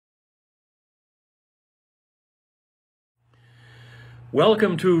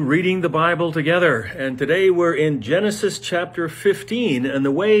Welcome to Reading the Bible Together, and today we're in Genesis chapter 15, and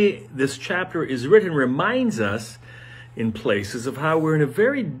the way this chapter is written reminds us in places of how we're in a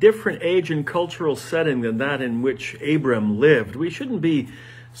very different age and cultural setting than that in which Abram lived. We shouldn't be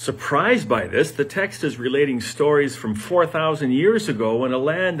surprised by this. The text is relating stories from 4,000 years ago in a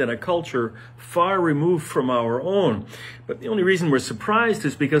land and a culture far removed from our own. But the only reason we're surprised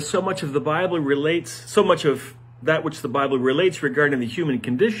is because so much of that which the Bible relates regarding the human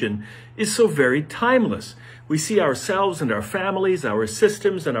condition is so very timeless. We see ourselves and our families, our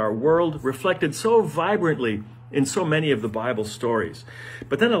systems and our world reflected so vibrantly in so many of the Bible stories.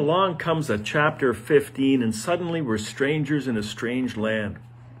 But then along comes a chapter 15 and suddenly we're strangers in a strange land.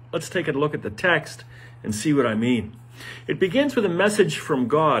 Let's take a look at the text and see what I mean. It begins with a message from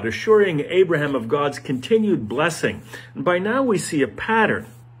God assuring Abraham of God's continued blessing. And by now we see a pattern.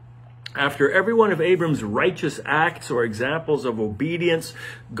 After every one of Abram's righteous acts or examples of obedience,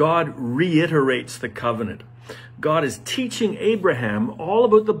 God reiterates the covenant. God is teaching Abraham all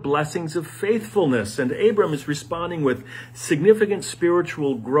about the blessings of faithfulness, and Abram is responding with significant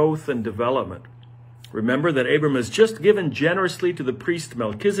spiritual growth and development. Remember that Abram has just given generously to the priest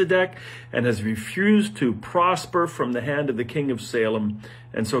Melchizedek and has refused to prosper from the hand of the king of Salem,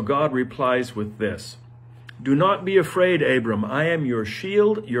 and so God replies with this. Do not be afraid, Abram. I am your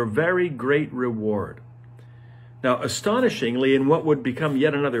shield, your very great reward. Now, astonishingly, in what would become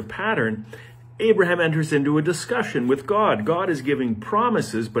yet another pattern, Abraham enters into a discussion with God. God is giving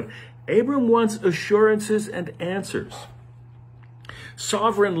promises, but Abram wants assurances and answers.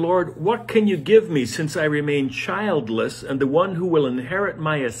 Sovereign Lord, what can you give me since I remain childless, and the one who will inherit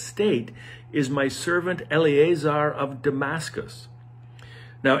my estate is my servant Eliezer of Damascus?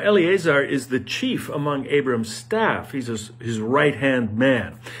 Now, Eliezer is the chief among Abram's staff. He's his right-hand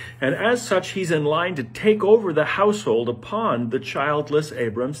man. And as such, he's in line to take over the household upon the childless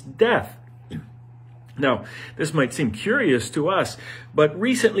Abram's death. Now, this might seem curious to us, but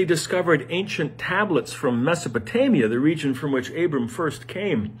recently discovered ancient tablets from Mesopotamia, the region from which Abram first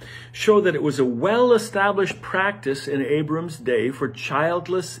came, show that it was a well-established practice in Abram's day for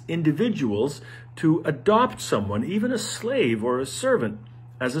childless individuals to adopt someone, even a slave or a servant,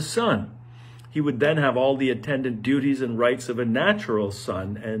 as a son. He would then have all the attendant duties and rights of a natural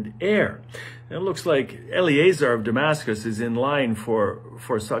son and heir. And it looks like Eliezer of Damascus is in line for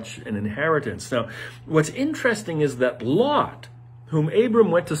such an inheritance. Now, what's interesting is that Lot, whom Abram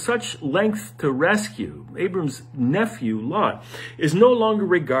went to such length to rescue, Abram's nephew Lot, is no longer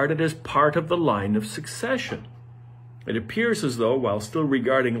regarded as part of the line of succession. It appears as though, while still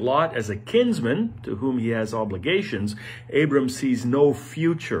regarding Lot as a kinsman to whom he has obligations, Abram sees no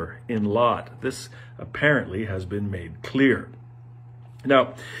future in Lot. This apparently has been made clear.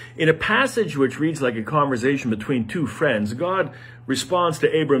 Now, in a passage which reads like a conversation between two friends, God responds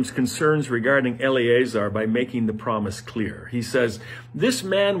to Abram's concerns regarding Eliezer by making the promise clear. He says, "This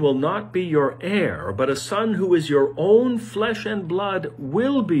man will not be your heir, but a son who is your own flesh and blood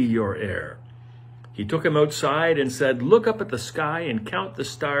will be your heir." He took him outside and said, "Look up at the sky and count the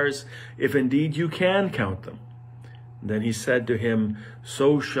stars, if indeed you can count them." Then he said to him,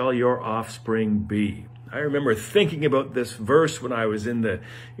 "So shall your offspring be." I remember thinking about this verse when I was in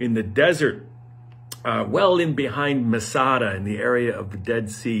the desert, well in behind Masada in the area of the Dead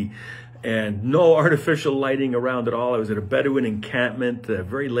Sea, and no artificial lighting around at all. I was at a Bedouin encampment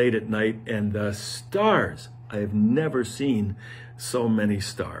very late at night, and the stars, I have never seen so many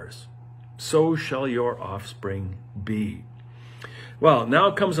stars. So shall your offspring be. Well,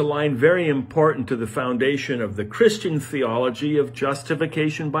 now comes a line very important to the foundation of the Christian theology of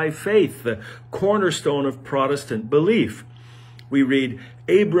justification by faith, the cornerstone of Protestant belief. We read,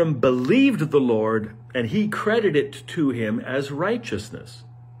 Abram believed the Lord, and he credited it to him as righteousness.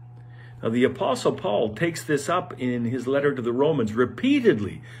 Now, the Apostle Paul takes this up in his letter to the Romans,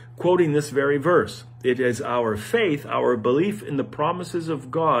 repeatedly quoting this very verse. It is our faith, our belief in the promises of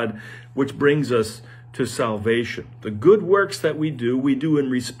God, which brings us to salvation. The good works that we do in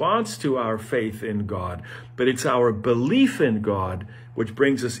response to our faith in God, but it's our belief in God which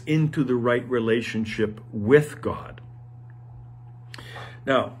brings us into the right relationship with God.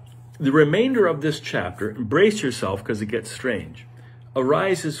 Now, the remainder of this chapter, brace yourself because it gets strange,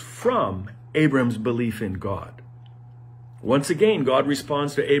 arises from Abram's belief in God. Once again, God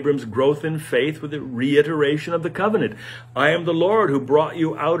responds to Abram's growth in faith with a reiteration of the covenant. I am the Lord who brought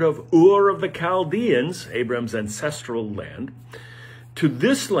you out of Ur of the Chaldeans, Abram's ancestral land, to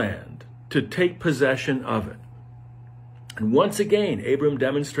this land to take possession of it. And once again, Abram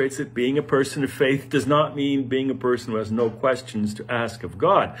demonstrates that being a person of faith does not mean being a person who has no questions to ask of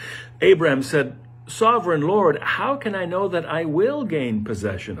God. Abraham said, Sovereign Lord, how can I know that I will gain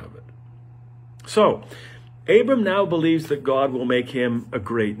possession of it? So, Abram now believes that God will make him a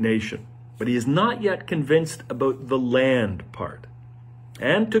great nation, but he is not yet convinced about the land part.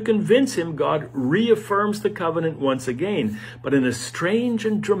 And to convince him, God reaffirms the covenant once again, but in a strange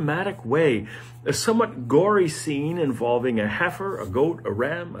and dramatic way, a somewhat gory scene involving a heifer, a goat, a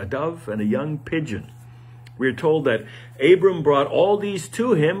ram, a dove, and a young pigeon. We are told that Abram brought all these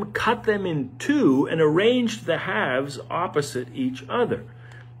to him, cut them in two, and arranged the halves opposite each other.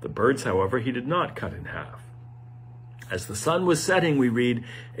 The birds, however, he did not cut in half. As the sun was setting, we read,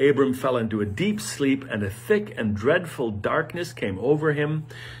 Abram fell into a deep sleep, and a thick and dreadful darkness came over him.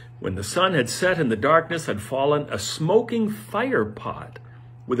 When the sun had set and the darkness had fallen, a smoking fire pot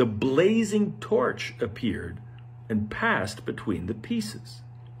with a blazing torch appeared and passed between the pieces.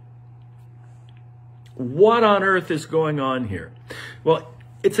 What on earth is going on here? Well,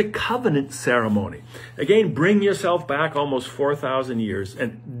 it's a covenant ceremony. Again, bring yourself back almost 4,000 years,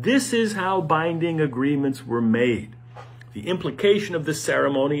 and this is how binding agreements were made. The implication of this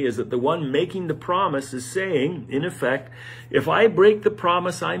ceremony is that the one making the promise is saying, in effect, if I break the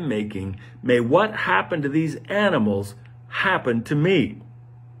promise I'm making, may what happened to these animals happen to me.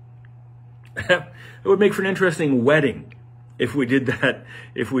 It would make for an interesting wedding if we did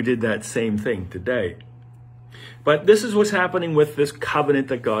that same thing today. But this is what's happening with this covenant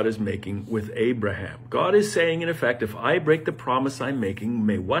that God is making with Abraham. God is saying, in effect, if I break the promise I'm making,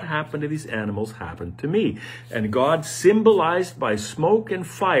 may what happened to these animals happen to me. And God, symbolized by smoke and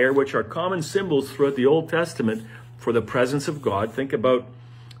fire, which are common symbols throughout the Old Testament for the presence of God. Think about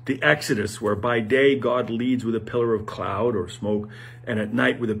the Exodus, where by day God leads with a pillar of cloud or smoke, and at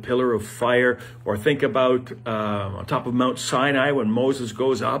night with a pillar of fire. Or think about on top of Mount Sinai when Moses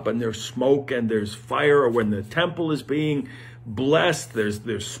goes up and there's smoke and there's fire, or when the temple is being blessed,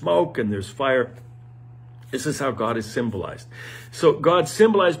 there's smoke and there's fire. This is how God is symbolized. So God,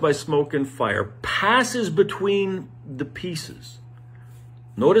 symbolized by smoke and fire, passes between the pieces.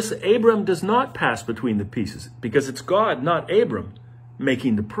 Notice Abram does not pass between the pieces, because it's God, not Abram,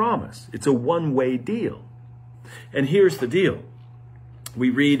 making the promise. It's a one-way deal. And here's the deal. We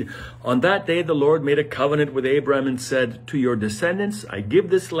read, on that day the Lord made a covenant with Abram and said, to your descendants I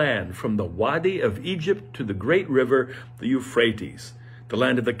give this land, from the Wadi of Egypt to the great river, the Euphrates, the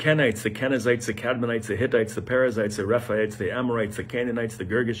land of the Kenites, the Kenizzites, the Cadmonites, the Hittites, the Perizzites, the Rephaites, the Amorites, the Canaanites, the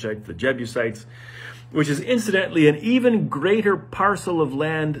Girgashites, the Jebusites, which is incidentally an even greater parcel of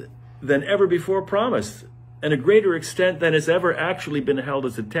land than ever before promised, and a greater extent than has ever actually been held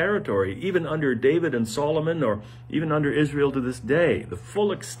as a territory, even under David and Solomon, or even under Israel to this day. The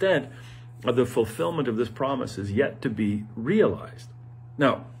full extent of the fulfillment of this promise is yet to be realized.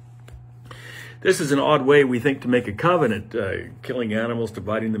 Now, this is an odd way, we think, to make a covenant, killing animals,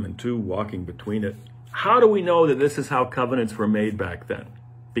 dividing them in two, walking between it. How do we know that this is how covenants were made back then?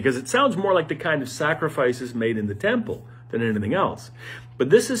 Because it sounds more like the kind of sacrifices made in the temple than anything else. But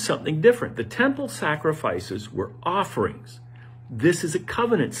this is something different. The temple sacrifices were offerings. This is a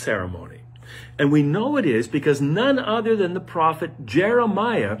covenant ceremony. And we know it is because none other than the prophet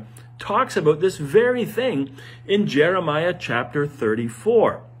Jeremiah talks about this very thing in Jeremiah chapter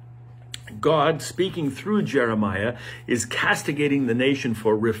 34. God, speaking through Jeremiah, is castigating the nation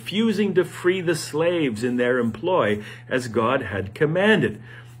for refusing to free the slaves in their employ as God had commanded.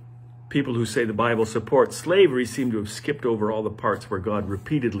 People who say the Bible supports slavery seem to have skipped over all the parts where God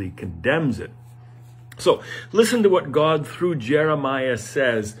repeatedly condemns it. So listen to what God through Jeremiah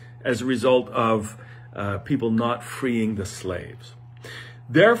says as a result of people not freeing the slaves.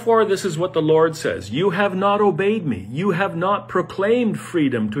 Therefore, this is what the Lord says. You have not obeyed me. You have not proclaimed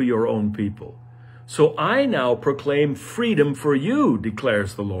freedom to your own people. So I now proclaim freedom for you,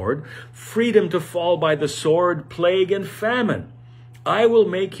 declares the Lord, freedom to fall by the sword, plague, and famine. I will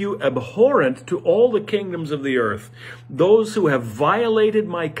make you abhorrent to all the kingdoms of the earth, those who have violated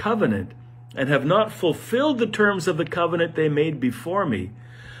my covenant and have not fulfilled the terms of the covenant they made before me.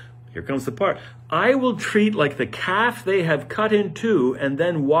 Here comes the part. I will treat like the calf they have cut in two and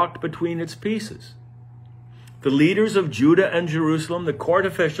then walked between its pieces. The leaders of Judah and Jerusalem, the court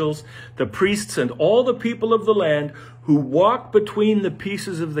officials, the priests, and all the people of the land who walk between the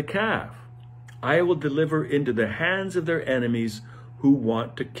pieces of the calf, I will deliver into the hands of their enemies who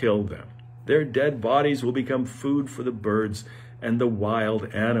want to kill them. Their dead bodies will become food for the birds and the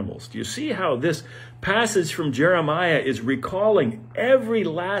wild animals. Do you see how this passage from Jeremiah is recalling every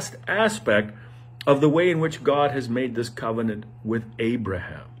last aspect of the way in which God has made this covenant with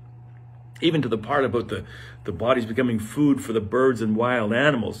Abraham? Even to the part about the bodies becoming food for the birds and wild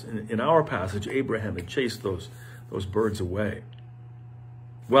animals. In our passage, Abraham had chased those birds away.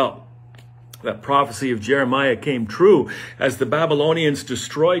 Well, That prophecy of Jeremiah came true as the Babylonians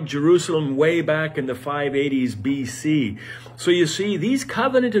destroyed Jerusalem way back in the 580s BC. So you see, these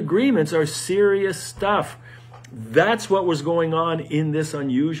covenant agreements are serious stuff. That's what was going on in this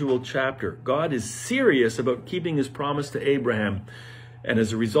unusual chapter. God is serious about keeping his promise to Abraham. And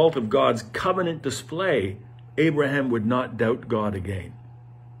as a result of God's covenant display, Abraham would not doubt God again.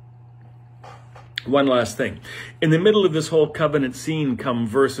 One last thing. In the middle of this whole covenant scene come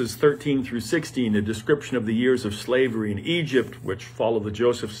verses 13 through 16, a description of the years of slavery in Egypt, which follow the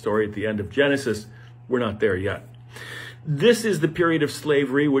Joseph story at the end of Genesis. We're not there yet. This is the period of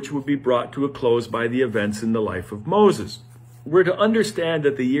slavery which would be brought to a close by the events in the life of Moses. We're to understand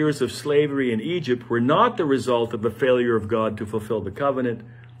that the years of slavery in Egypt were not the result of the failure of God to fulfill the covenant,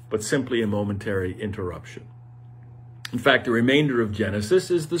 but simply a momentary interruption. In fact, the remainder of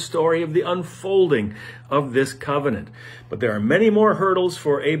Genesis is the story of the unfolding of this covenant. But there are many more hurdles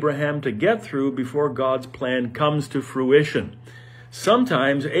for Abraham to get through before God's plan comes to fruition.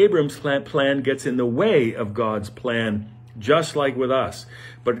 Sometimes Abram's plan gets in the way of God's plan, just like with us.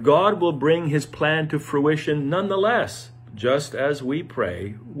 But God will bring his plan to fruition nonetheless, just as we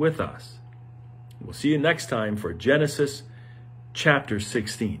pray with us. We'll see you next time for Genesis chapter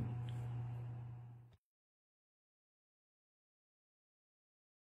 16.